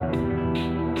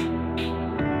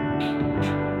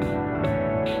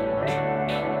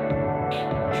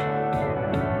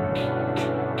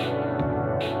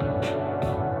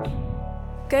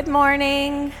Good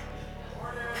morning.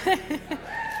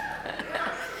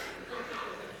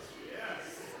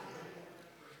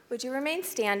 Would you remain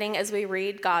standing as we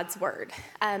read God's word?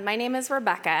 My name is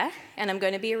Rebecca, and I'm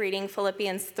going to be reading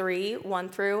Philippians 3, 1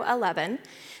 through 11,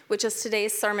 which is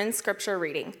today's sermon scripture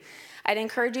reading. I'd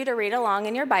encourage you to read along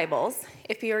in your Bibles.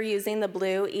 If you're using the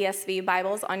blue ESV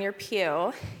Bibles on your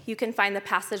pew, you can find the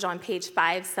passage on page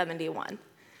 571.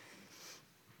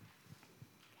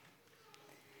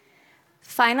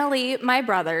 Finally, my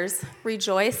brothers,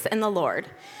 rejoice in the Lord.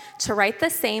 To write the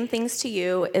same things to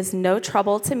you is no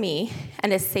trouble to me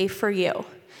and is safe for you.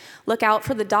 Look out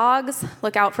for the dogs,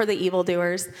 look out for the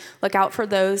evildoers, look out for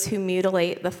those who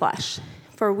mutilate the flesh.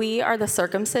 For we are the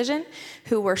circumcision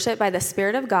who worship by the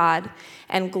Spirit of God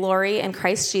and glory in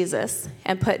Christ Jesus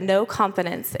and put no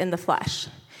confidence in the flesh.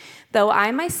 Though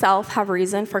I myself have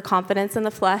reason for confidence in the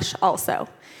flesh also.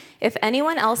 If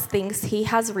anyone else thinks he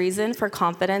has reason for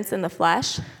confidence in the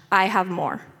flesh, I have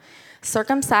more.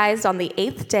 Circumcised on the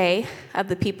 8th day of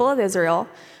the people of Israel,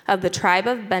 of the tribe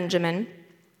of Benjamin,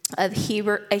 a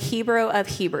Hebrew of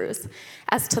Hebrews.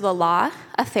 As to the law,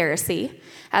 a Pharisee.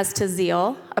 As to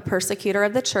zeal, a persecutor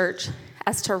of the church.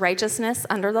 As to righteousness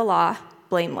under the law,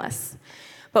 blameless.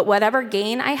 But whatever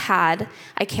gain I had,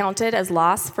 I counted as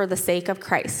loss for the sake of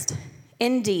Christ.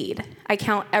 Indeed, I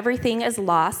count everything as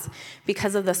loss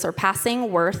because of the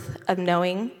surpassing worth of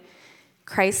knowing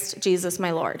Christ Jesus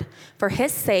my Lord. For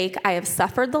his sake I have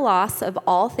suffered the loss of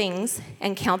all things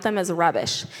and count them as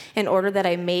rubbish, in order that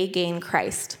I may gain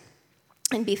Christ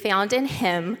and be found in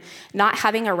him, not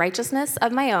having a righteousness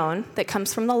of my own that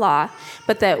comes from the law,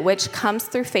 but that which comes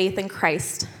through faith in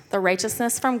Christ, the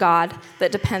righteousness from God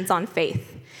that depends on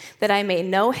faith, that I may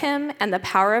know him and the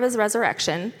power of his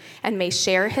resurrection, and may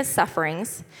share his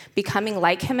sufferings, becoming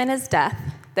like him in his death,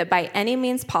 that by any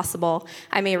means possible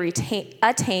I may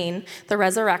attain the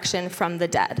resurrection from the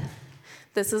dead.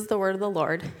 This is the word of the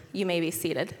Lord. You may be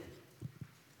seated.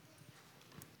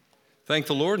 Thank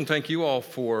the Lord, and thank you all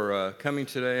for coming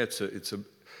today.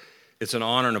 It's an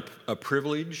honor and a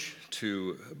privilege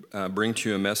to bring to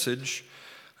you a message.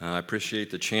 I appreciate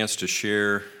the chance to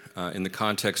share in the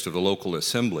context of the local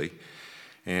assembly.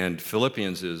 And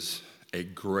Philippians is a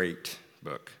great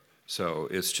book. So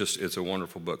it's a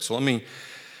wonderful book. So let me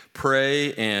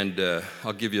pray, and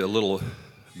I'll give you a little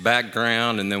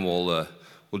background, and then we'll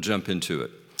jump into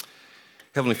it.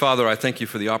 Heavenly Father, I thank you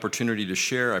for the opportunity to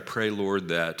share. I pray, Lord,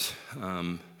 that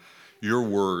your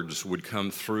words would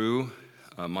come through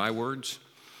my words,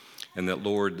 and that,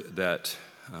 Lord, that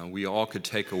we all could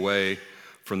take away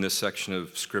from this section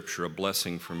of Scripture a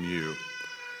blessing from you.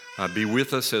 Be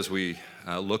with us as we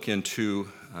look into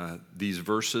these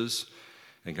verses,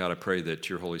 and God, I pray that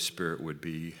your Holy Spirit would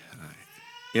be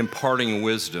imparting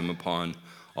wisdom upon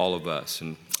all of us,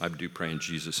 and I do pray in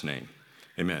Jesus' name.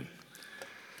 Amen.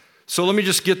 So let me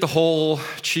just get the whole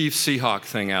Chiefs Seahawks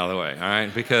thing out of the way, all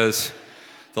right? Because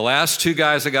the last two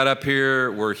guys that got up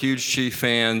here were huge Chief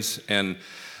fans, and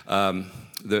I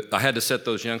had to set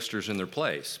those youngsters in their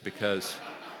place because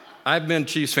I've been a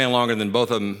Chiefs fan longer than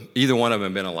both of them, either one of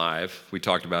them have been alive. We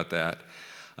talked about that.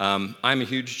 I'm a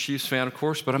huge Chiefs fan, of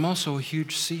course, but I'm also a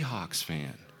huge Seahawks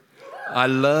fan. I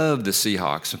love the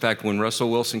Seahawks. In fact, when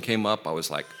Russell Wilson came up, I was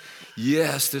like,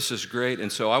 yes, this is great.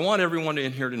 And so I want everyone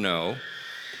in here to know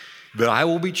that I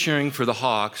will be cheering for the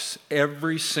Hawks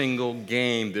every single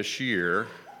game this year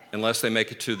unless they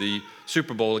make it to the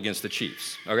Super Bowl against the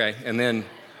Chiefs, okay? And then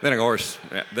of course,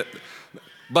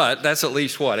 but that's at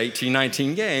least, 18,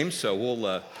 19 games, so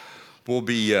we'll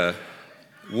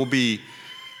be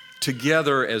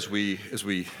together as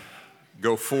we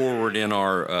go forward in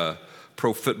our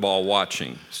pro football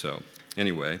watching. So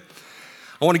anyway,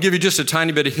 I want to give you just a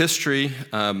tiny bit of history.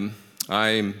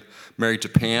 I'm married to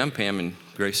Pam and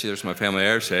Gracie. There's my family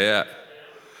there. Say yeah.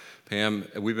 Pam,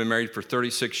 we've been married for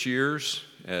 36 years,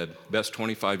 best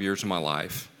 25 years of my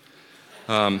life.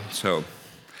 So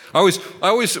I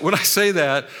always, when I say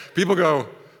that, people go,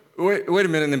 wait a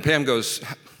minute, and then Pam goes,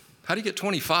 how do you get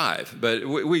 25? But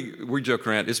we joke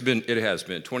around. It has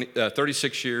been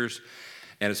 36 years,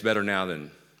 and it's better now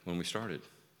than when we started.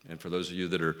 And for those of you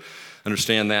that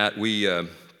understand that, we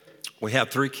have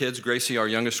 3 kids. Gracie, our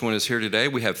youngest one, is here today.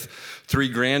 We have 3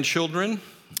 grandchildren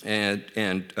and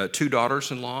 2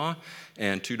 daughters-in-law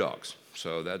and 2 dogs.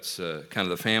 So that's kind of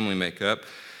the family makeup.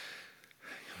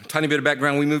 A tiny bit of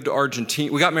background, we moved to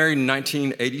Argentina. We got married in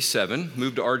 1987,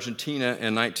 moved to Argentina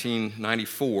in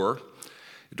 1994.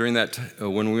 During that,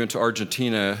 when we went to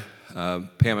Argentina, Pam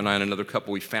and I and another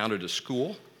couple, we founded a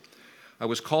school. I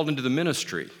was called into the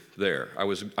ministry there. I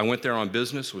went there on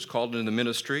business, was called into the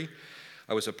ministry.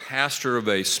 I was a pastor of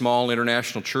a small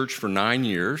international church for 9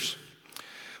 years.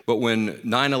 But when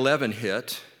 9/11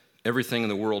 hit, everything in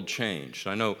the world changed.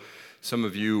 I know some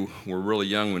of you were really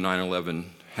young when 9/11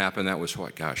 happened. That was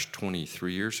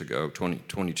 23 years ago,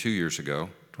 22 years ago,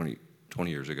 20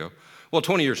 years ago. Well,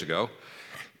 20 years ago.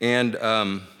 And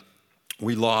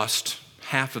we lost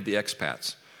half of the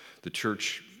expats. The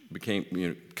church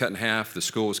became cut in half. The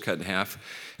school was cut in half.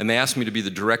 And they asked me to be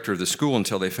the director of the school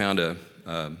until they found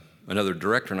another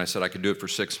director. And I said I could do it for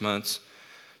 6 months.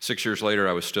 6 years later,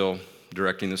 I was still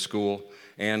directing the school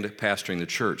and pastoring the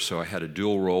church. So I had a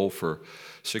dual role for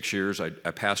 6 years. I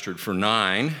pastored for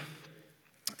 9.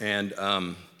 And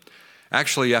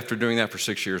actually, after doing that for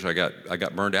 6 years, I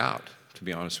got burned out, to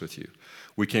be honest with you.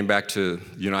 We came back to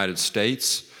the United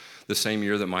States the same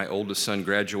year that my oldest son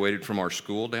graduated from our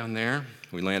school down there.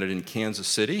 We landed in Kansas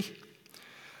City.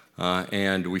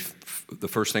 And the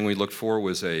first thing we looked for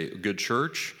was a good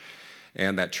church.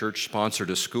 And that church sponsored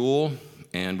a school.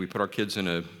 And we put our kids in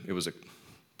it was a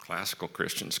classical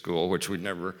Christian school, which we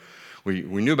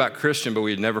knew about Christian, but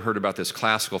we had never heard about this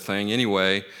classical thing.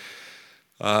 Anyway,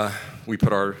 we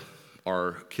put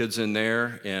our kids in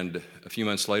there, and a few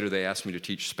months later, they asked me to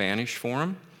teach Spanish for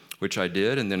them, which I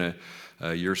did. And then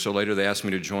a year or so later, they asked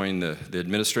me to join the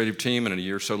administrative team, and a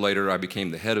year or so later, I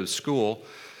became the head of school.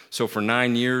 So for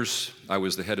 9 years, I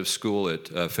was the head of school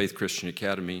at Faith Christian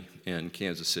Academy in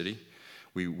Kansas City.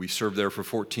 We served there for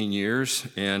 14 years,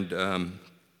 and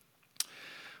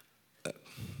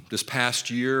this past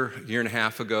year and a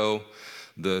half ago,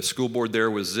 the school board there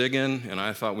was zigging, and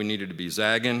I thought we needed to be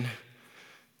zagging.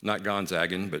 Not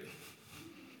Gonzagging, but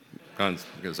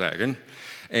Gonzagging.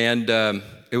 And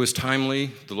it was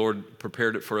timely. The Lord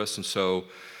prepared it for us, and so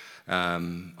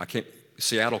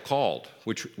Seattle called,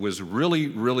 which was really,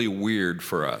 really weird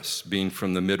for us, being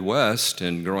from the Midwest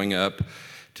and growing up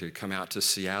to come out to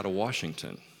Seattle,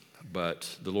 Washington.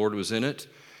 But the Lord was in it,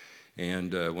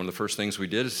 and one of the first things we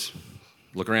did is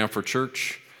look around for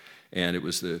church, and it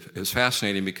was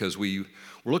fascinating because we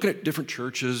were looking at different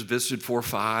churches, visited 4 or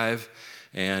 5,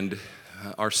 and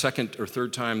our second or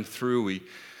third time through,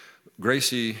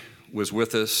 Gracie was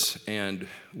with us, and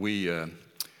I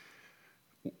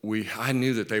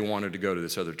knew that they wanted to go to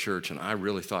this other church, and I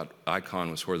really thought Icon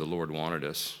was where the Lord wanted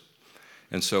us.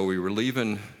 And so we were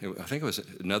leaving, I think it was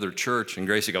another church, and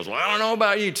Gracie goes, well, I don't know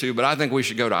about you two, but I think we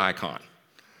should go to Icon.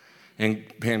 And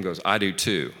Pam goes, I do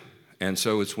too. And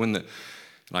so it's when and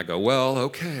I go, well,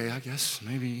 okay, I guess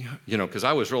maybe, because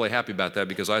I was really happy about that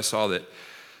because I saw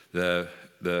that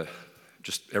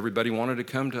just everybody wanted to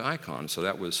come to Icon. So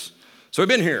I've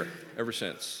been here ever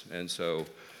since. And so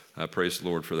praise the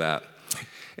Lord for that.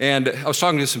 And I was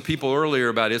talking to some people earlier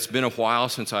about it's been a while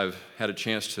since I've had a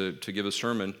chance to give a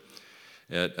sermon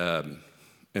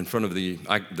in front of the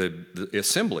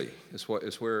assembly is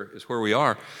where we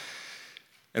are.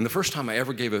 And the first time I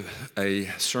ever gave a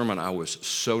sermon, I was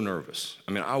so nervous.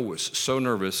 I was so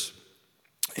nervous.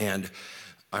 And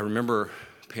I remember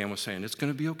Pam was saying, it's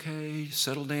going to be okay,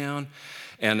 settle down.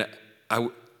 And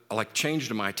I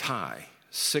changed my tie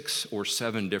 6 or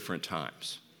 7 different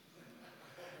times.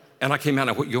 And I came out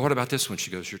and I went, what about this one?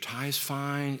 She goes, your tie is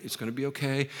fine, it's going to be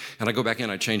okay. And I go back in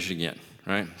and I changed it again,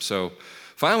 right? So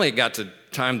finally it got to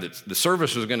time that the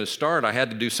service was going to start. I had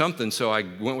to do something, so I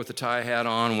went with the tie hat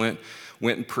on, went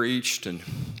and preached, and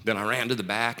then I ran to the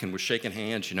back and was shaking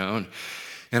hands, and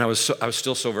I was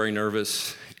still so very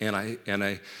nervous.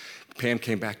 And Pam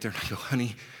came back there and I go,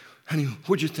 honey,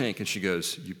 what'd you think? And she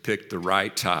goes, you picked the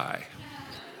right tie.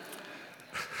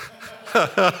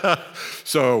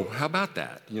 So how about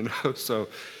that? So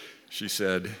she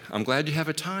said, I'm glad you have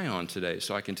a tie on today,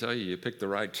 so I can tell you picked the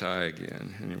right tie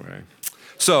again. Anyway,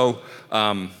 so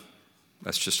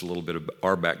that's just a little bit of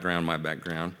our background, my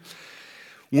background.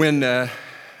 When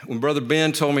Brother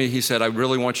Ben told me, he said, I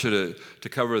really want you to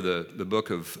cover the book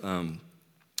of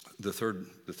the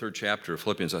third chapter of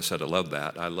Philippians. I said, I love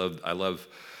that. I love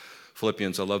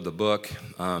Philippians. I love the book.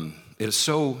 It is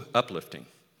so uplifting.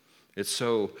 It's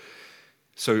so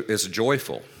it's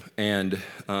joyful. And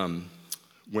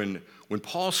when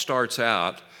Paul starts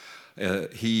out,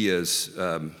 he is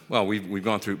we've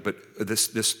gone through, but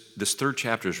this third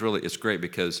chapter is really, it's great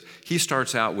because he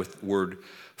starts out with the word,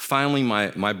 finally,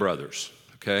 my brothers.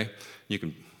 Okay, I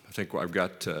think I've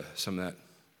got some of that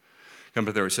come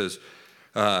up there. It says,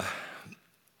 and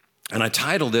I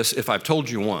titled this, If I've Told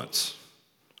You Once.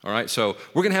 All right, so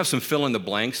we're going to have some fill in the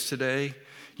blanks today.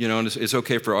 And it's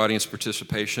okay for audience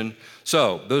participation.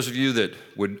 So those of you that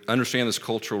would understand this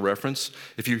cultural reference,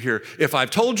 if you hear, if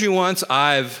I've told you once,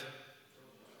 I've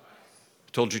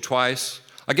told you twice.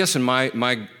 I guess in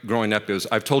my growing up, it was,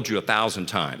 I've told you 1,000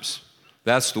 times.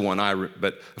 That's the one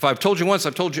but if I've told you once,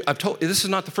 this is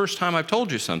not the first time I've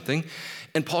told you something.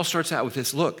 And Paul starts out with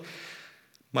this, look,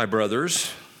 my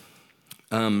brothers,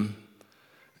 I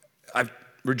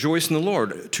rejoice in the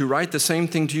Lord. To write the same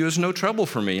thing to you is no trouble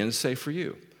for me and it's safe for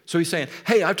you. So he's saying,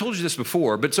 hey, I've told you this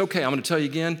before, but it's okay. I'm going to tell you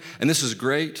again, and this is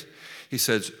great. He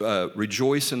says,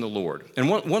 rejoice in the Lord. And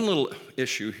one little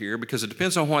issue here, because it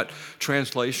depends on what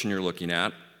translation you're looking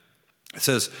at. It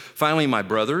says, finally, my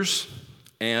brothers,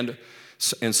 and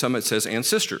some it says, and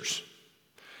sisters.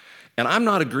 And I'm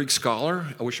not a Greek scholar.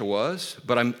 I wish I was.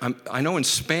 But I know in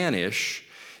Spanish,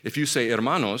 if you say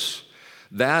hermanos,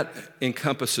 that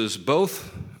encompasses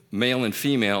both male and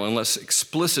female, unless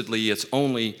explicitly it's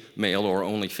only male or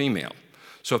only female.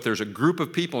 So if there's a group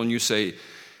of people and you say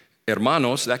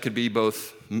hermanos, that could be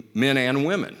both men and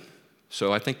women.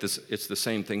 So I think it's the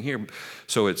same thing here.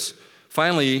 So it's,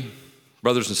 finally,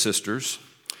 brothers and sisters,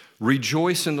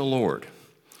 rejoice in the Lord.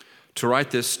 To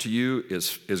write this to you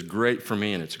is great for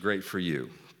me and it's great for you.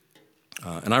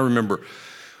 And I remember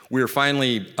we were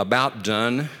finally about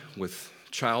done with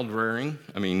child rearing.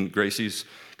 I mean, Gracie's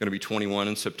going to be 21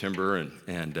 in September,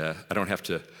 and I don't have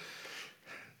to.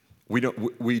 We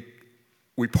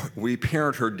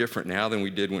parent her different now than we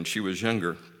did when she was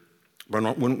younger.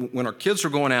 But when our kids are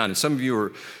going out, and some of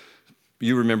you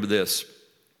remember this.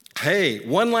 Hey,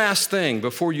 one last thing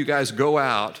before you guys go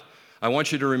out, I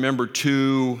want you to remember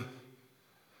to.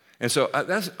 And so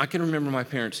I can remember my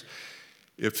parents.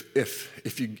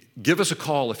 If you give us a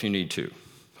call if you need to,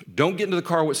 don't get into the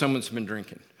car with someone that's been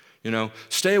drinking.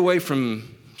 Stay away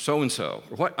from so-and-so.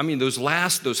 Or what? I mean, those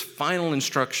final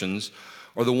instructions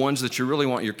are the ones that you really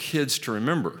want your kids to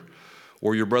remember,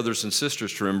 or your brothers and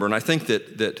sisters to remember. And I think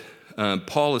that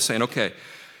Paul is saying, okay,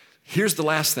 here's the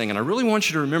last thing, and I really want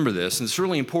you to remember this, and it's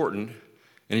really important.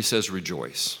 And he says,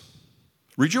 rejoice.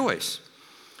 Rejoice.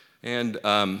 And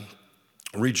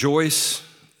rejoice,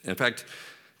 in fact,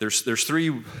 there's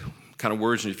three kind of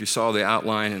words, and if you saw the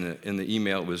outline in the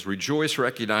email, it was rejoice,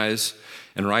 recognize,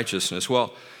 and righteousness.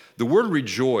 Well, the word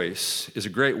rejoice is a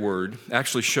great word. It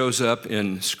actually shows up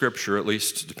in Scripture, at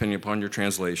least depending upon your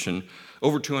translation,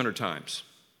 over 200 times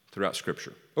throughout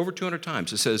Scripture. Over 200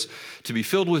 times. It says to be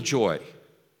filled with joy.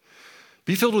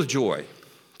 Be filled with joy,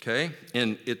 okay?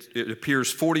 And it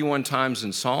appears 41 times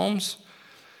in Psalms,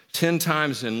 10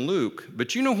 times in Luke.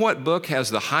 But you know what book has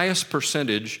the highest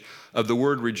percentage of the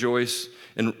word rejoice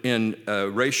in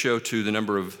ratio to the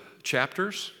number of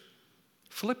chapters?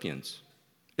 Philippians.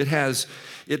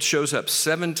 It shows up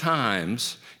 7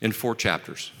 times in 4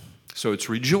 chapters. So it's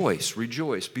rejoice,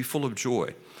 rejoice, be full of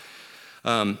joy.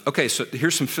 Okay, so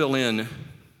here's some fill in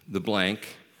the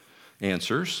blank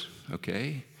answers,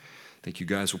 okay? I think you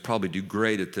guys will probably do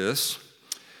great at this.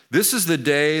 This is the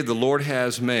day the Lord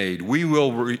has made. We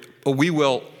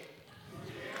will,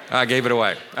 I gave it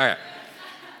away. All right.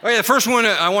 Okay, the first one,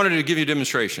 I wanted to give you a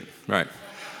demonstration. Right.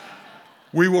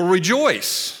 We will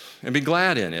rejoice and be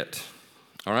glad in it.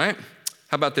 All right?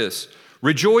 How about this?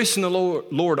 Rejoice in the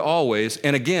Lord always,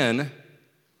 and again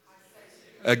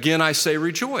I say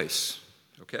rejoice.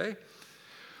 Okay?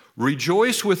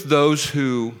 Rejoice with those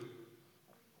who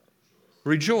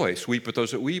rejoice. Weep with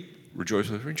those that weep. Rejoice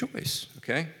with those who rejoice.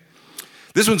 Okay?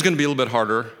 This one's going to be a little bit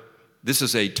harder. This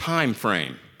is a time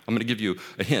frame. I'm going to give you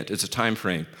a hint. It's a time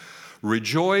frame.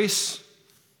 Rejoice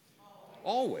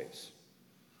always.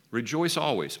 Rejoice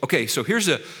always. Okay, so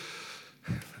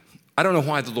I don't know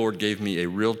why the Lord gave me a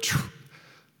real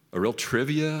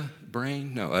trivia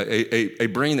brain. No, a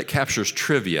brain that captures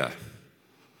trivia.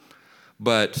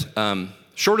 But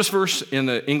shortest verse in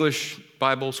the English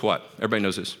Bible is what? Everybody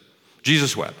knows this.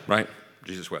 Jesus wept, right?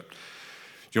 Jesus wept. Do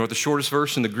you know what the shortest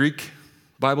verse in the Greek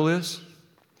Bible is?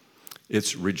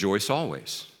 It's rejoice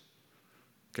always.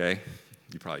 Okay?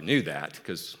 You probably knew that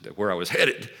because where I was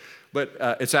headed. But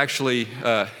it's actually,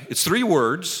 it's 3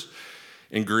 words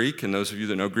in Greek, and those of you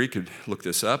that know Greek could look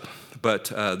this up. But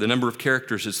the number of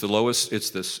characters is the lowest,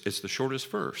 it's the shortest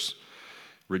verse.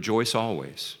 Rejoice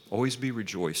always. Always be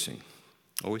rejoicing.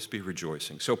 Always be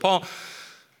rejoicing. So Paul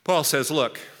says,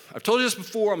 look, I've told you this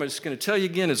before, I'm just going to tell you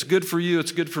again, it's good for you,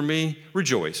 it's good for me.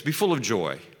 Rejoice. Be full of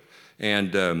joy.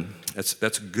 And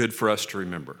that's good for us to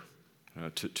remember,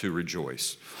 to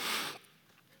rejoice.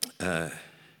 But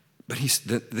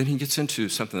then he gets into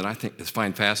something that I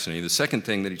find fascinating. The second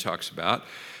thing that he talks about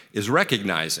is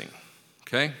recognizing,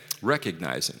 okay?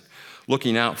 Recognizing,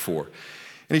 looking out for.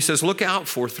 And he says, look out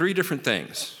for 3 different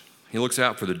things. He looks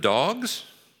out for the dogs,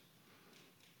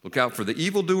 look out for the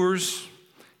evildoers,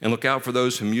 and look out for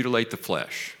those who mutilate the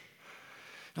flesh.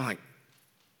 I'm like,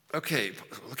 okay,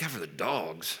 look out for the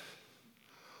dogs.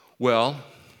 Well,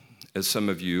 as some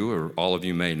of you or all of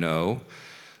you may know,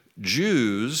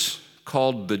 Jews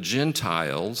called the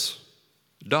Gentiles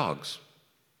dogs.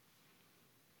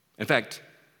 In fact,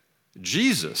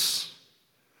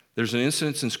 there's an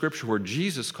instance in Scripture where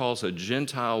Jesus calls a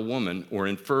Gentile woman or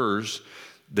infers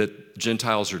that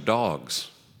Gentiles are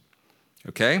dogs.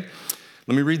 Okay?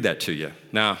 Let me read that to you.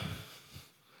 Now,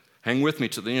 hang with me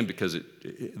to the end because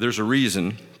there's a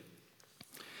reason.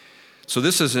 So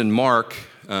this is in Mark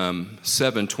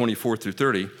 7:24 through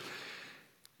 30.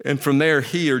 And from there,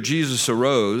 Jesus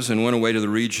arose and went away to the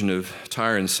region of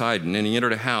Tyre and Sidon. And he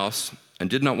entered a house and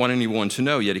did not want anyone to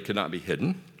know, yet he could not be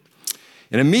hidden.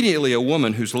 And immediately a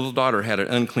woman whose little daughter had an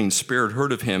unclean spirit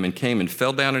heard of him and came and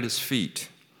fell down at his feet.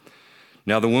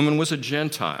 Now the woman was a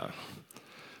Gentile,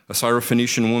 a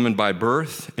Syrophoenician woman by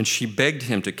birth, and she begged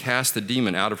him to cast the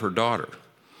demon out of her daughter.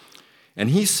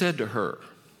 And he said to her,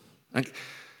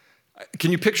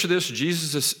 can you picture this?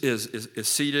 Jesus is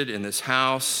seated in this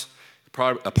house,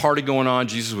 a party going on.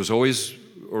 Jesus was always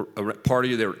a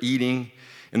party. They were eating.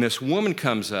 And this woman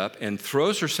comes up and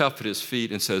throws herself at his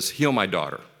feet and says, heal my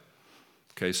daughter.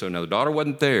 Okay, so now the daughter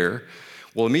wasn't there.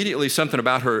 Well, immediately something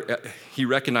about her, he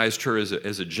recognized her as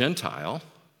a Gentile.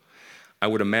 I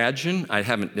would imagine, I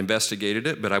haven't investigated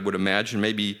it, but I would imagine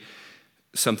maybe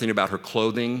something about her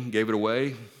clothing gave it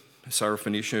away.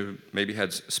 Syrophoenicia maybe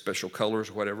had special colors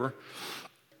or whatever.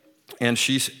 And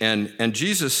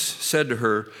Jesus said to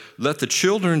her, let the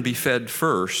children be fed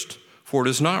first, for it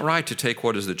is not right to take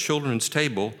what is the children's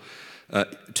table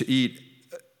to eat.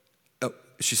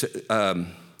 She said,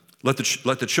 let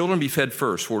the children be fed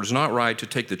first, for it is not right to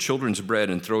take the children's bread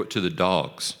and throw it to the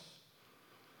dogs.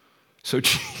 So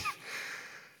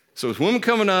this woman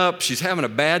coming up, she's having a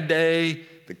bad day.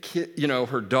 The kid,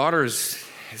 her daughter's,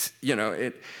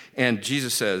 and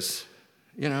Jesus says,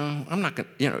 I'm not going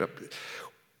to,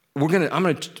 I'm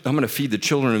going to feed the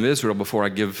children of Israel before I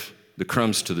give the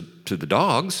crumbs to the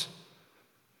dogs.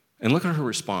 And look at her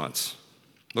response.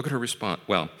 Look at her response.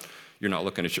 Well, you're not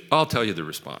looking at I'll tell you the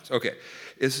response. Okay.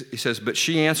 He says, but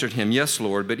she answered him, yes,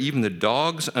 Lord, but even the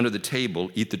dogs under the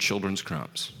table eat the children's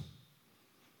crumbs.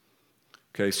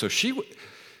 Okay, so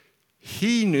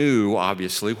he knew,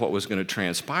 obviously, what was going to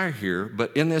transpire here,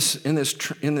 but in this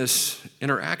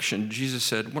interaction, Jesus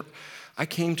said, I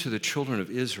came to the children of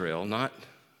Israel, not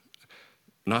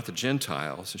the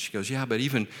Gentiles. And she goes, yeah, but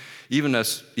even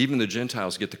the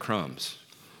Gentiles get the crumbs.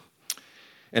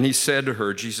 And Jesus said to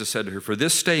her, for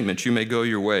this statement you may go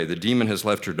your way. The demon has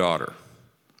left your daughter.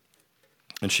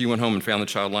 And she went home and found the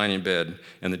child lying in bed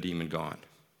and the demon gone.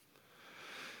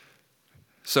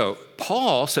 So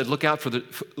Paul said,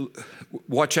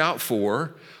 watch out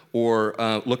for,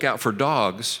 or look out for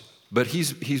dogs. But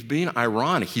he's being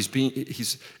ironic.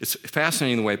 It's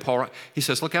fascinating the way Paul, he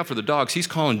says, look out for the dogs. He's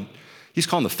calling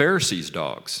the Pharisees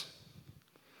dogs,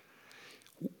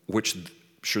 which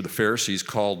sure the Pharisees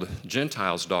called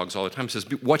Gentiles dogs all the time. He says,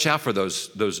 watch out for those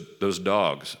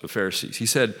dogs, the Pharisees. He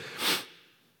said,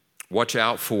 watch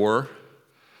out for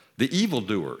the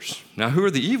evildoers. Now, who are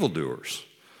the evildoers?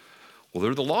 Well,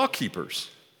 they're the law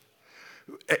keepers.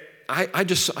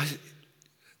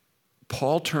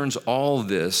 Paul turns all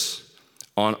this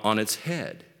on its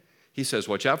head. He says,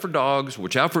 watch out for dogs,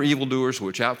 watch out for evildoers,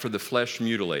 watch out for the flesh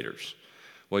mutilators.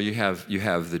 Well, you have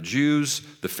the Jews,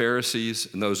 the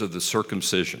Pharisees, and those of the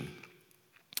circumcision.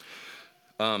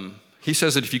 He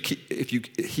says that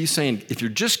if you're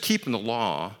just keeping the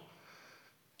law,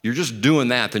 you're just doing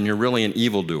that, then you're really an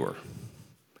evildoer.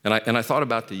 And I thought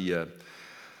about the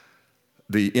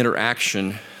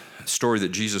interaction story that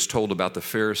Jesus told about the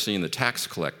Pharisee and the tax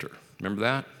collector. Remember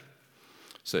that?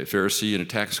 So a Pharisee and a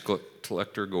tax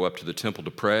collector go up to the temple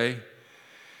to pray,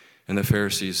 and the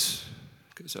Pharisee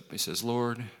goes up and he says,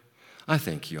 Lord, I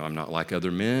thank you I'm not like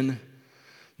other men.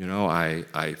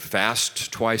 I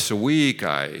fast twice a week.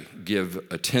 I give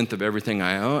a tenth of everything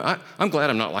I own. I'm glad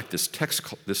I'm not like this tax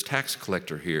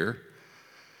collector here.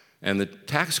 And the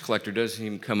tax collector doesn't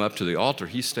even come up to the altar.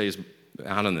 He stays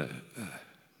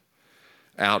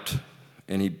out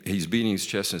and he's beating his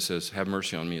chest and says, have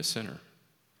mercy on me, a sinner.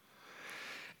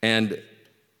 And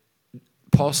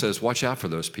Paul says, watch out for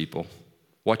those people.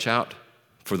 Watch out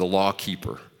for the law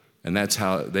keeper. And that's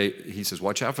how he says,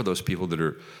 watch out for those people that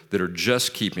are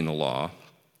just keeping the law.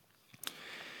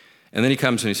 And then he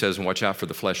comes and he says, and watch out for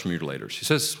the flesh mutilators. He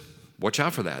says, watch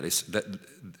out for that.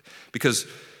 Because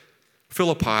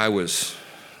Philippi was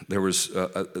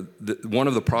one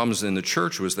of the problems in the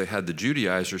church was they had the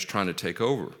Judaizers trying to take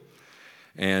over.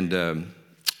 And in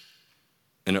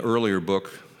an earlier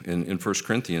book in 1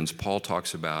 Corinthians, Paul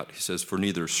talks about, he says, for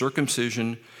neither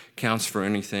circumcision counts for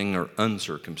anything or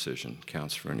uncircumcision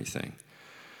counts for anything,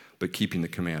 but keeping the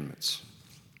commandments.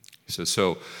 He says,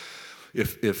 so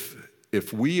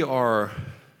if we are,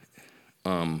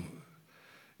 and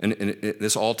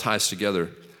this all ties together,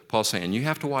 Paul's saying, you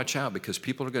have to watch out because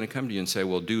people are going to come to you and say,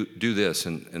 well, do this,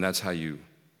 and that's how you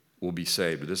will be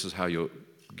saved. Or this is how you'll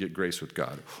get grace with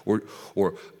God.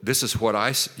 Or this is what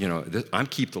I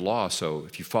keep the law, so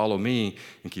if you follow me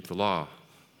and keep the law.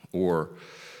 Or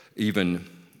even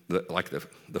the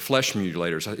flesh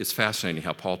mutilators. It's fascinating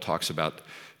how Paul talks about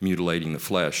mutilating the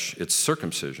flesh. It's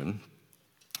circumcision,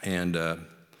 and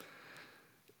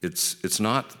it's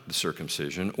not the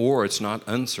circumcision, or it's not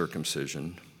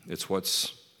uncircumcision. It's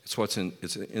what's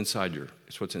inside,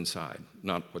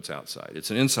 not what's outside.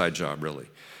 It's an inside job, really.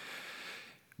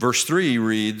 Verse 3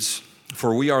 reads,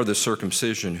 "For we are the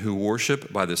circumcision who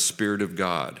worship by the Spirit of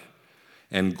God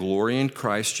and glory in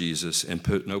Christ Jesus and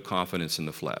put no confidence in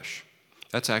the flesh."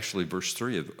 That's actually verse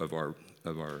 3 of our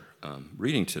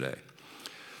reading today.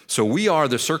 So we are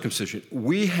the circumcision.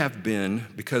 We have been,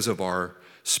 because of our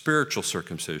spiritual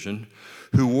circumcision,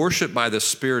 who worship by the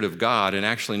Spirit of God, and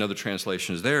actually another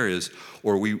translation there is,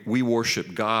 or we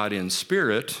worship God in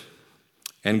spirit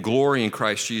and glory in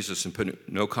Christ Jesus and put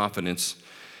no confidence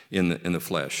in the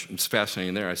flesh. It's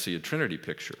fascinating there. I see a Trinity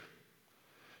picture.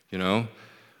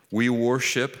 We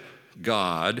worship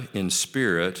God in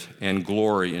spirit and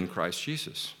glory in Christ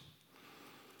Jesus.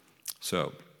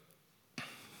 So,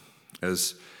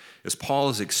 as Paul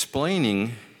is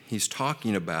explaining, he's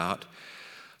talking about,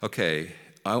 okay,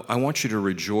 I want you to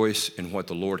rejoice in what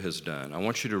the Lord has done. I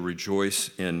want you to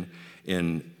rejoice in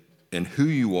who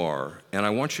you are, and I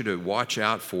want you to watch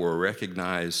out for,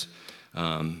 recognize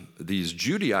these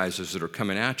Judaizers that are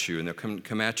coming at you, and they're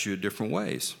come at you in different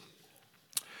ways.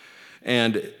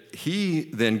 And he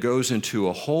then goes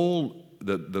into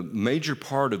the major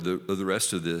part of the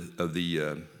rest of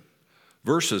the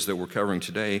verses that we're covering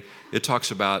today. It talks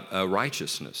about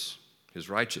righteousness, his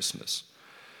righteousness.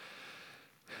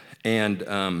 And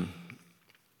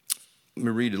let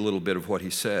me read a little bit of what he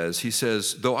says. He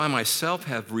says, "Though I myself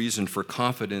have reason for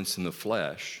confidence in the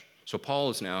flesh." So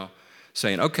Paul is now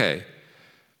saying, okay,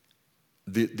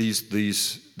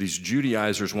 these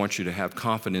Judaizers want you to have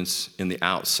confidence in the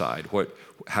outside,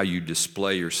 how you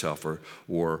display yourself,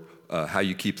 or how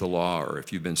you keep the law, or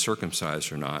if you've been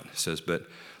circumcised or not. He says, but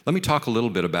let me talk a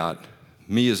little bit about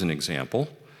me as an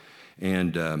example.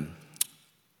 And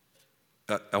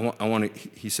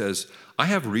he says, "I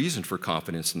have reason for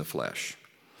confidence in the flesh.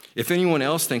 If anyone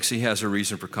else thinks he has a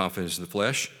reason for confidence in the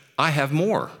flesh, I have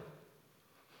more."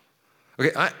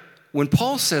 Okay, when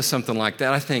Paul says something like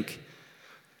that, I think,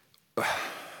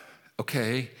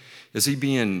 okay, is he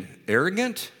being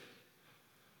arrogant?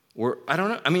 Or, I don't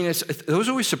know. I mean, those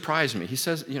always surprise me. He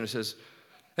says,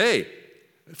 hey,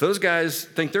 if those guys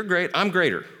think they're great, I'm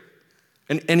greater.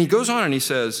 And he goes on and he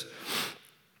says,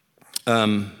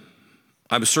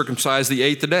 I was circumcised the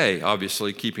 8th day,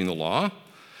 obviously keeping the law.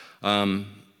 A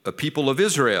people of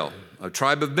Israel, a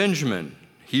tribe of Benjamin,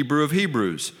 Hebrew of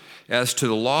Hebrews. As to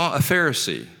the law, a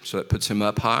Pharisee. So that puts him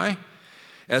up high.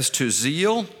 As to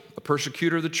zeal, a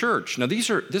persecutor of the church. Now this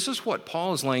is what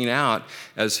Paul is laying out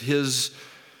as his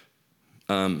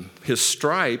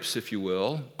stripes, if you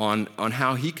will, on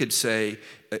how he could say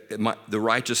the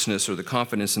righteousness or the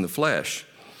confidence in the flesh.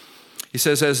 He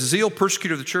says, as zeal,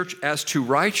 persecutor of the church, as to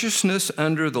righteousness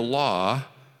under the law,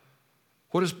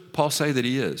 what does Paul say that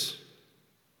he is?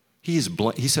 He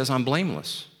says, I'm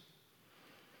blameless.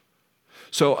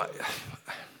 So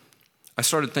I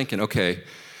started thinking, okay,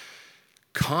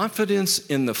 confidence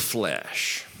in the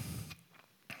flesh.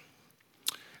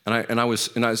 And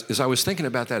as I was thinking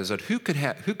about that, is that who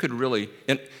could really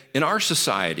in our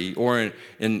society or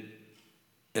in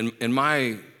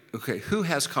my, okay, who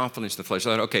has confidence in the flesh? I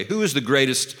thought, okay, who is the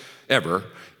greatest ever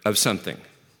of something?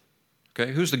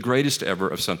 Okay, who's the greatest ever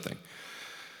of something?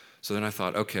 So then I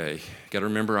thought, okay, got to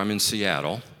remember I'm in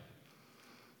Seattle.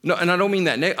 No, and I don't mean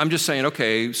that. I'm just saying,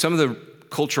 okay, some of the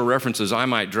cultural references I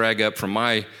might drag up from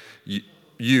my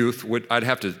youth, I'd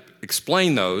have to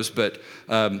explain those, but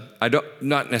I don't,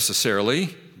 not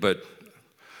necessarily. But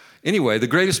anyway, the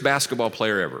greatest basketball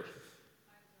player ever.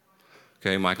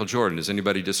 Okay, Michael Jordan. Does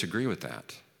anybody disagree with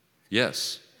that?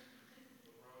 Yes.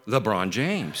 LeBron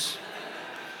James.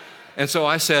 And so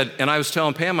I said, and I was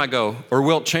telling Pam, I go, or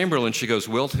Wilt Chamberlain. She goes,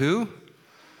 Wilt who?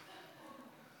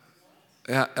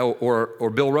 Or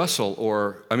Bill Russell,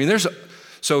 or I mean,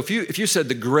 so if you said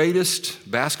the greatest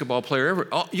basketball player ever,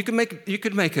 you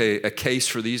could make a case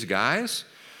for these guys.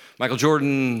 Michael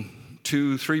Jordan,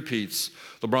 2 3-peats.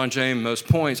 LeBron James, most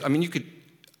points. I mean,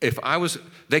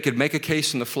 they could make a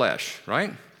case in the flesh,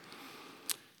 right?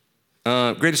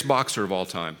 Greatest boxer of all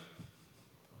time.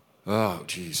 Oh,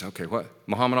 geez. Okay, what?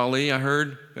 Muhammad Ali, I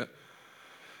heard. Yeah.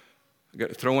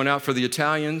 Got throwing out for the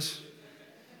Italians.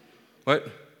 What?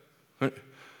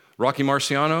 Rocky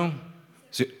Marciano?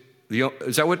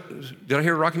 Is that what, did I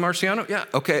hear Rocky Marciano? Yeah,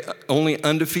 okay, only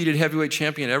undefeated heavyweight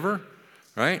champion ever,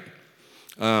 right?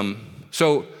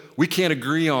 So we can't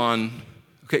agree on,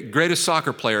 okay, greatest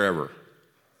soccer player ever.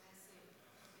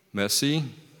 Messi.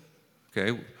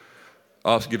 Okay,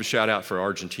 I'll give a shout out for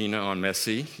Argentina on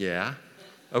Messi, yeah.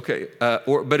 Okay,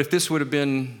 but if this would have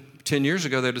been 10 years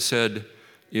ago, they'd have said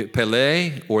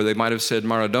Pelé, or they might have said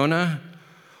Maradona,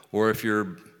 or if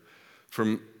you're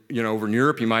from, over in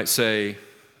Europe, you might say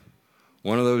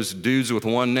one of those dudes with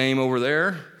one name over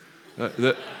there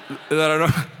that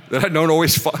I don't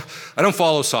always I don't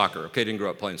follow soccer. Okay, didn't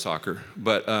grow up playing soccer,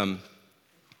 but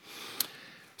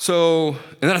so, and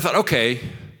then I thought, okay,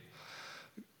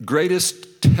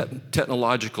 greatest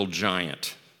technological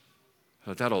giant.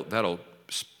 That'll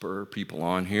spur people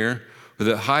on here. Or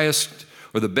the highest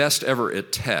or the best ever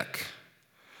at tech.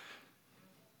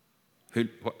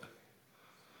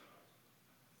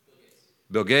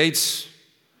 Bill Gates.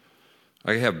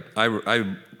 I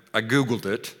Googled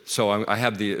it, so I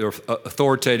have the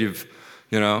authoritative,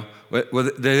 Well,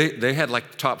 they had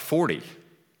like the top 40.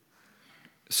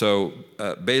 So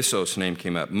Bezos' name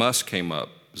came up, Musk came up,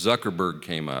 Zuckerberg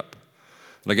came up.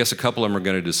 And I guess a couple of them are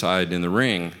going to decide in the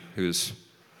ring who's,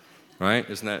 right?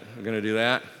 Isn't that going to do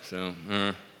that? So,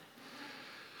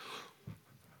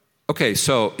 Okay,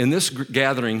 so in this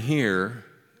gathering here,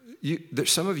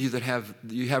 there's some of you that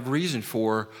have reason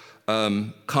for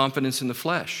confidence in the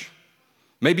flesh.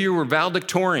 Maybe you were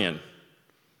valedictorian,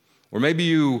 or maybe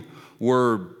you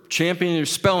were champion of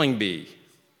spelling bee.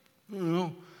 I don't know.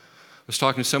 I was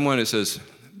talking to someone that says,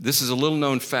 this is a little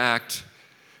known fact.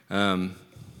 I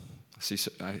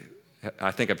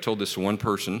think I've told this to one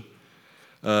person.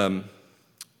 But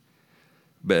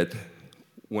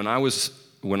when I was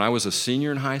a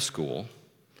senior in high school,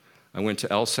 I went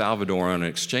to El Salvador on an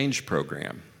exchange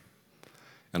program.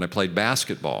 And I played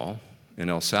basketball in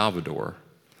El Salvador.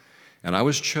 And I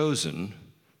was chosen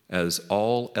as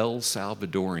all El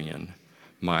Salvadorian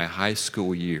my high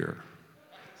school year,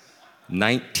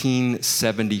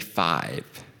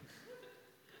 1975.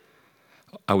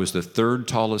 I was the third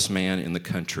tallest man in the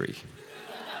country.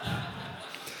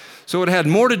 So it had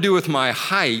more to do with my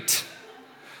height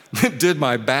than it did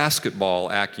my basketball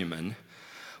acumen.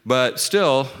 But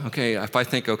still, okay, if I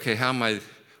think, okay,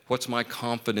 what's my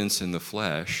confidence in the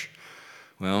flesh?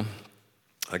 Well,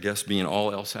 I guess being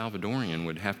all El Salvadorian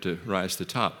would have to rise to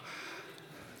the top.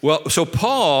 Well, so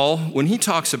Paul, when he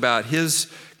talks about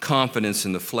his confidence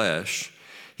in the flesh,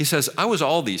 he says, I was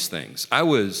all these things. I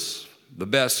was the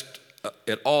best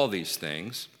at all these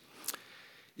things.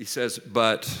 He says,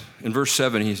 but in verse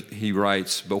 7, he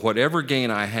writes, but whatever gain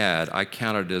I had, I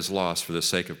counted as loss for the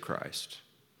sake of Christ.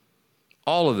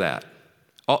 All of that,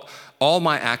 all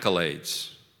my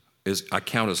accolades, I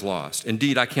count as lost.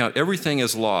 Indeed, I count everything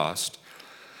as lost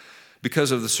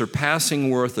because of the surpassing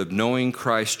worth of knowing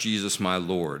Christ Jesus my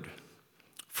Lord.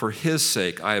 For his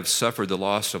sake, I have suffered the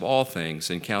loss of all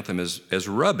things and count them as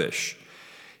rubbish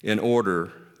in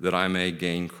order that I may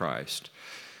gain Christ.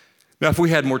 Now, if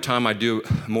we had more time, I'd do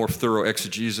more thorough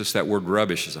exegesis. That word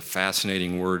rubbish is a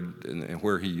fascinating word and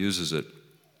where he uses it.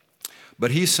 But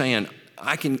he's saying,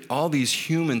 all these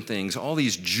human things, all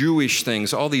these Jewish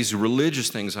things, all these religious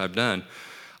things I've done,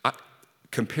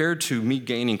 compared to me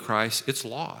gaining Christ, it's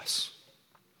loss.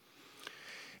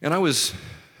 And I was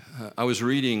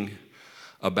reading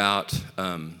about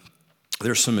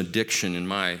there's some addiction in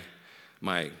my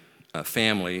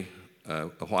family a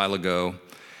while ago,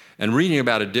 and reading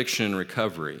about addiction and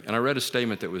recovery. And I read a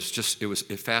statement that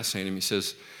it fascinated me. He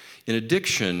says, in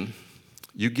addiction,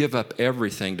 you give up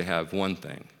everything to have one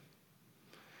thing.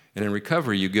 And in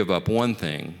recovery, you give up one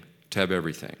thing to have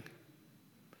everything.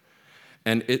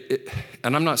 And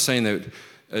and I'm not saying that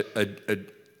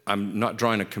I'm not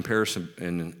drawing a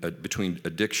comparison between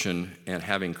addiction and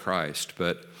having Christ,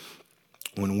 but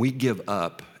when we give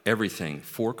up everything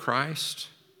for Christ,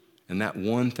 and that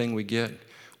one thing we do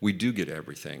get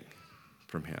everything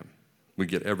from him. We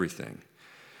get everything.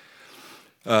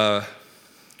 The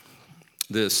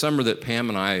summer that Pam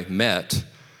and I met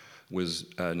was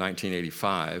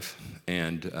 1985,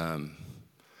 and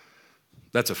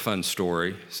that's a fun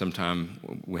story.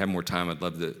 Sometime we have more time, I'd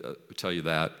love to tell you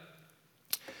that.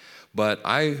 But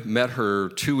I met her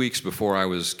 2 weeks before I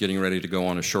was getting ready to go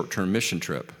on a short-term mission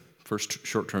trip, first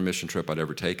short-term mission trip I'd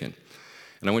ever taken.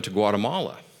 And I went to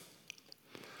Guatemala.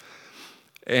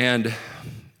 And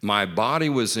my body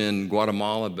was in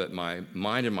Guatemala, but my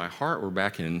mind and my heart were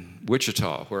back in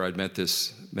Wichita, where I'd met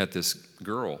this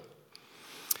girl.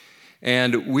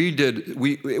 And it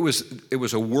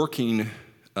was a working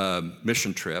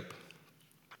mission trip,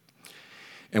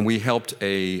 and we helped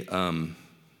a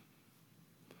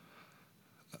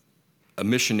a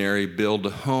missionary build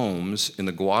homes in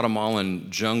the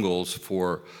Guatemalan jungles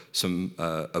for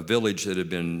a village that had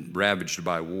been ravaged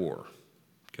by war.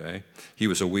 Okay, he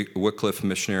was a Wycliffe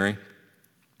missionary,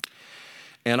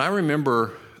 and I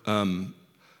remember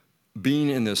being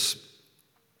in this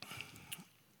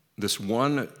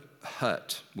one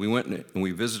hut. We went and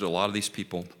we visited a lot of these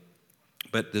people,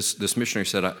 but this missionary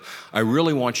said, "I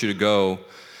really want you to go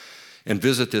and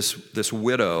visit this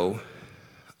widow.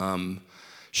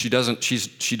 She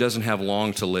doesn't have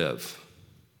long to live."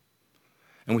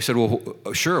 And we said,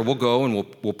 "Well, sure, we'll go and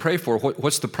we'll pray for her.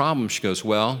 What's the problem?" She goes,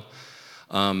 "Well,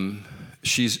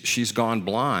 she's gone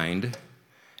blind,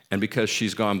 and because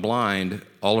she's gone blind,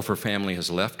 all of her family has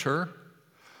left her.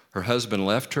 Her husband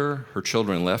left her, her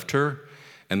children left her,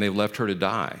 and they've left her to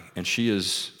die. And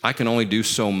I can only do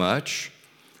so much,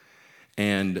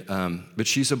 but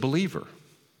she's a believer."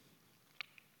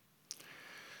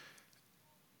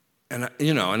 And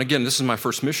and again, this is my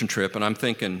first mission trip, and I'm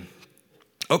thinking,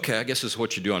 okay, I guess this is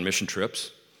what you do on mission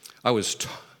trips. I was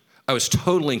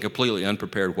totally and completely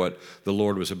unprepared what the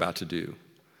Lord was about to do.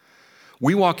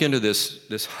 We walk into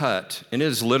this hut, and it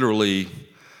is literally,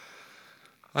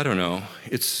 I don't know,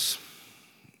 it's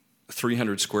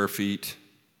 300 square feet,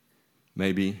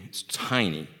 maybe. It's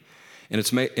tiny, and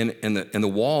it's made, and the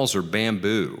walls are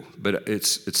bamboo, but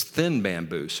it's thin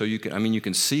bamboo, so you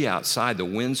can see outside. The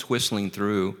wind's whistling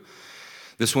through.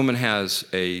 This woman has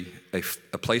a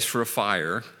place for a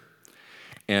fire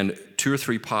and 2 or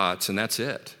 3 pots, and that's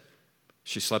it.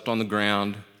 She slept on the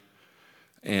ground,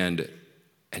 and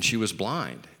she was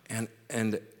blind.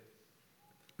 And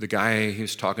the guy who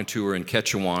was talking to her in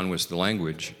Quechuan was the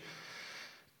language,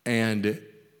 and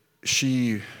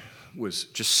she was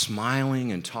just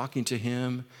smiling and talking to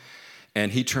him,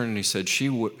 and he turned and he said, she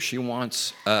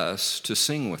wants us to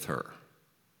sing with her.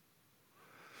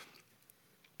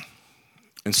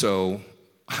 And so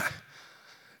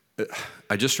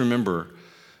I just remember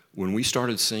when we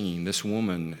started singing, this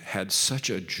woman had such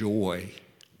a joy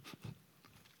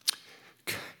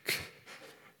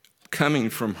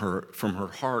coming from her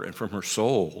heart and from her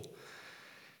soul.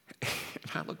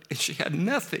 And I looked, and she had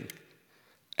nothing,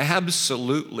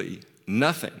 absolutely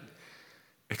nothing,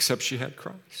 except she had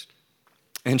Christ.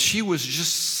 And she was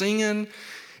just singing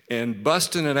and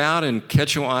busting it out in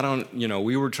Quechua.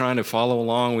 We were trying to follow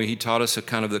along. He taught us a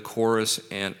kind of the chorus,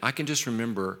 and I can just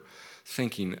remember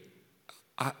thinking,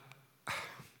 I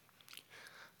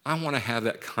want to have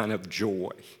that kind of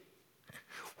joy,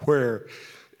 where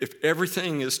if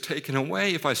everything is taken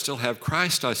away, if I still have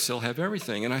Christ, I still have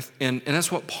everything. And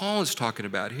that's what Paul is talking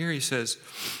about here. He says,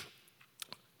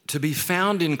 to be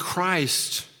found in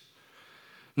Christ,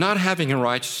 not having a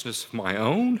righteousness of my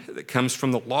own that comes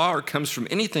from the law or comes from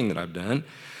anything that I've done,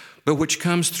 but which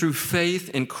comes through faith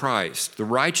in Christ, the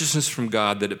righteousness from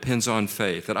God that depends on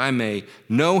faith, that I may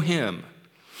know him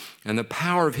and the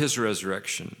power of his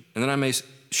resurrection, and that I may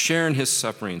share in his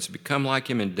sufferings, become like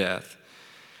him in death,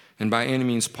 and by any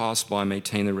means possible I may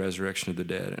attain the resurrection of the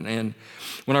dead. And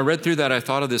when I read through that, I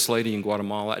thought of this lady in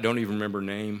Guatemala. I don't even remember her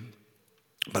name,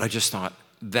 but I just thought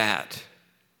that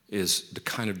is the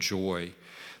kind of joy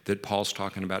that Paul's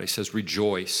talking about. He says,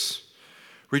 rejoice.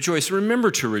 Rejoice. Remember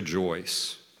to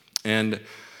rejoice. And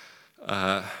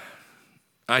I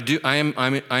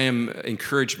am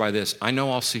encouraged by this. I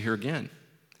know I'll see her again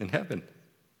in heaven.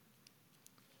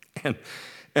 And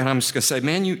I'm just going to say,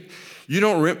 man, you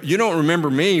don't remember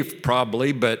me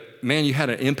probably, but man, you had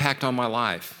an impact on my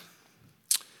life.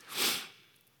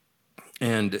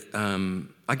 And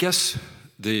I guess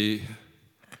the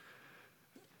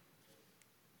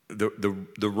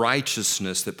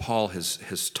righteousness that Paul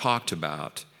has talked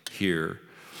about here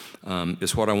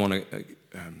is what I want to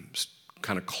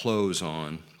kind of close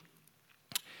on.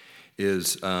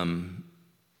 Is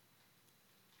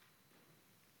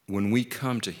when we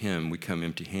come to him, we come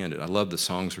empty-handed. I love the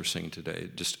songs we're singing today.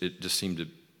 It just seemed to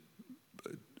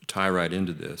tie right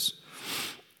into this.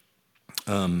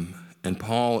 And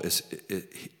Paul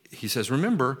he says,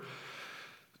 remember,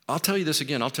 I'll tell you this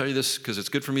again. I'll tell you this because it's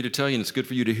good for me to tell you and it's good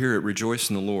for you to hear it. Rejoice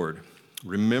in the Lord.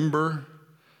 Remember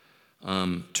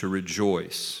to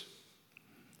rejoice.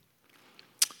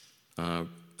 And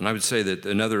I would say that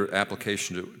another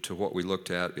application to what we looked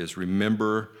at is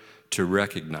remember to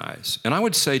recognize. And I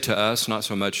would say to us, not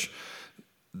so much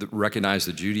recognize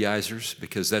the Judaizers,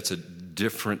 because that's a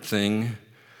different thing,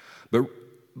 but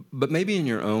maybe in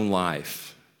your own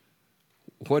life,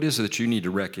 what is it that you need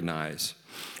to recognize?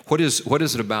 What is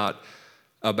it about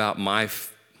my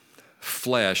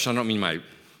flesh? I don't mean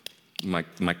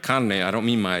my carne, I don't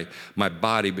mean my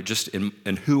body, but just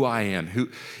in who I am,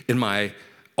 in my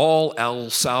all El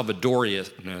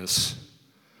Salvadorianness.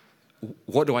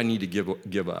 what do I need to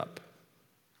give up?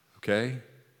 Okay?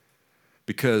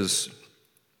 Because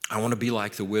I want to be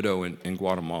like the widow in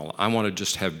Guatemala. I want to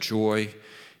just have joy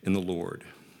in the Lord.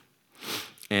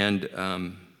 And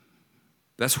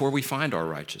that's where we find our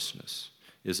righteousness,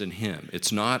 is in Him.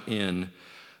 It's not in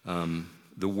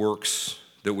the works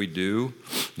that we do.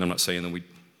 And I'm not saying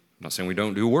we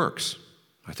don't do works.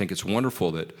 I think it's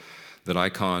wonderful that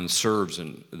Icon serves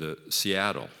in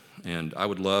Seattle. And I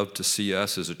would love to see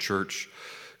us as a church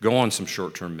go on some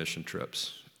short-term mission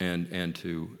trips and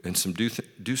do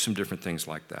some different things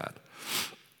like that.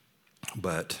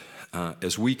 But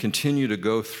as we continue to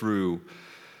go through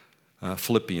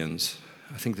Philippians,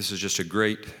 I think this is just a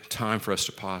great time for us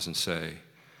to pause and say,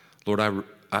 Lord,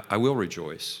 I will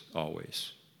rejoice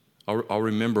always. I'll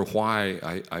remember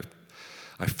why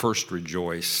I first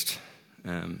rejoiced,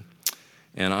 and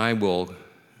I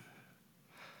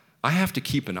have to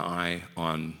keep an eye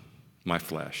on my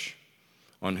flesh,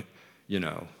 on,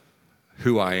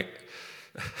 who I,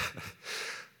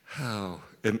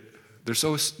 and there's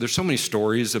so many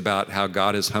stories about how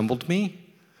God has humbled me,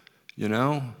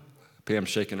 Pam's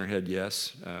shaking her head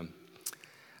yes,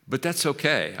 but that's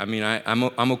okay. I mean,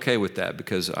 I'm okay with that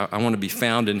because I want to be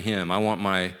found in Him. I want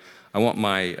my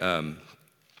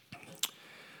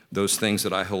those things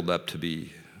that I hold up to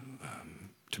be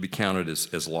counted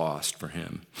as lost for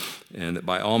Him, and that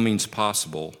by all means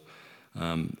possible,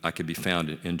 I could be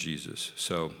found in Jesus.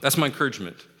 So that's my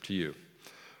encouragement to you,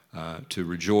 to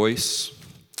rejoice,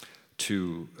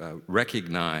 to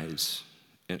recognize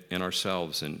in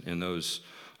ourselves and in those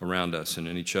around us and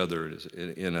in each other,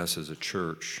 in us as a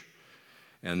church,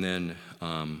 and then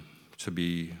to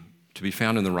be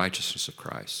found in the righteousness of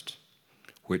Christ,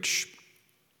 which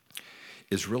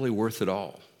is really worth it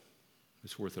all.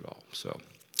 It's worth it all. So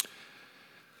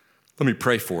let me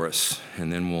pray for us,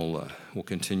 and then we'll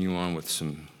continue on with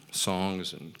some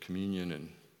songs and communion and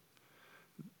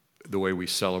the way we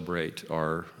celebrate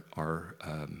our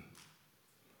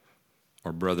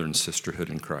brother and sisterhood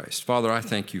in Christ. Father, I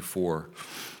thank you for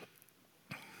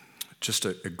just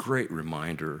a great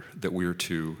reminder that we are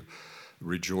to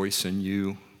rejoice in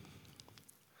you,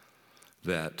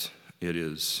 that it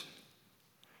is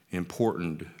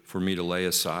important for me to lay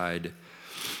aside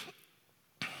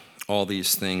all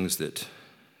these things that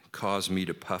cause me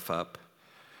to puff up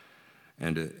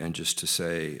and just to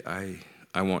say,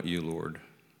 I want you, Lord.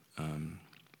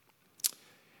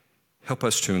 Help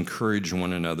us to encourage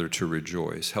one another to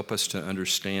rejoice. Help us to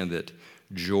understand that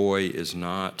joy is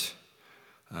not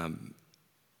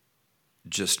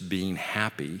just being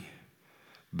happy,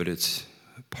 but it's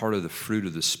part of the fruit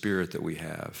of the Spirit that we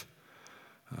have,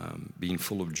 being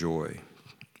full of joy.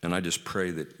 And I just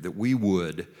pray that we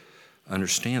would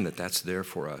understand that that's there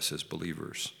for us as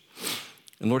believers.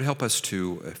 And Lord, help us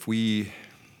to, if we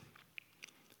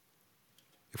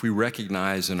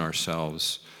recognize in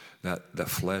ourselves that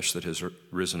flesh that has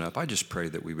risen up, I just pray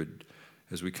that we would,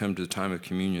 as we come to the time of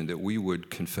communion, that we would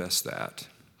confess that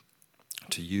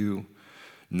to you,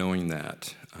 knowing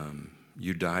that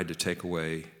you died to take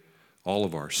away all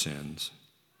of our sins,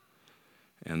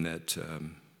 and that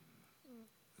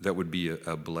that would be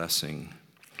a blessing.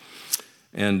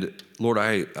 And Lord,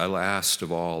 I last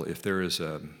of all, if there is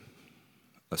a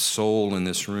soul in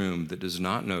this room that does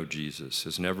not know Jesus,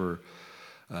 has never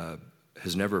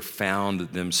found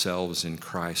themselves in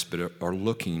Christ, but are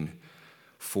looking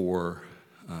for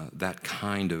that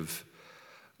kind of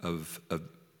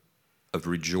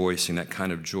rejoicing, that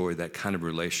kind of joy, that kind of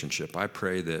relationship, I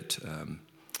pray that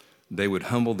they would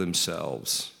humble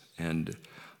themselves and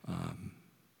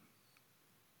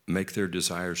make their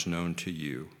desires known to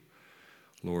you.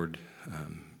 Lord,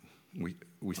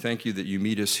 we thank you that you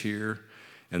meet us here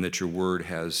and that your word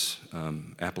has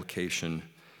application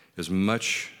as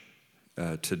much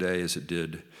today as it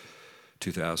did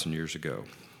 2,000 years ago.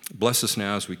 Bless us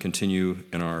now as we continue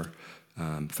in our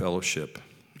fellowship,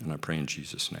 and I pray in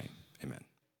Jesus' name.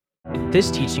 Amen. This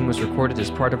teaching was recorded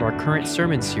as part of our current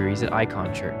sermon series at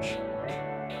Icon Church.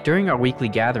 During our weekly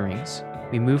gatherings,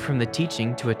 we move from the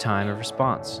teaching to a time of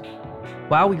response.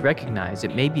 While we recognize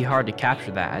it may be hard to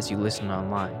capture that as you listen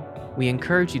online, we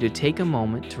encourage you to take a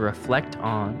moment to reflect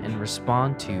on and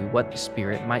respond to what the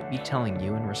Spirit might be telling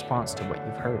you in response to what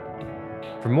you've heard.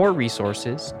 For more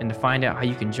resources and to find out how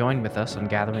you can join with us on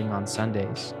gathering on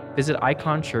Sundays, visit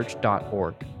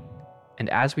iconchurch.org. And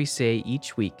as we say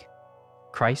each week,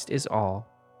 Christ is all,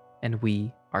 and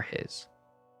we are His.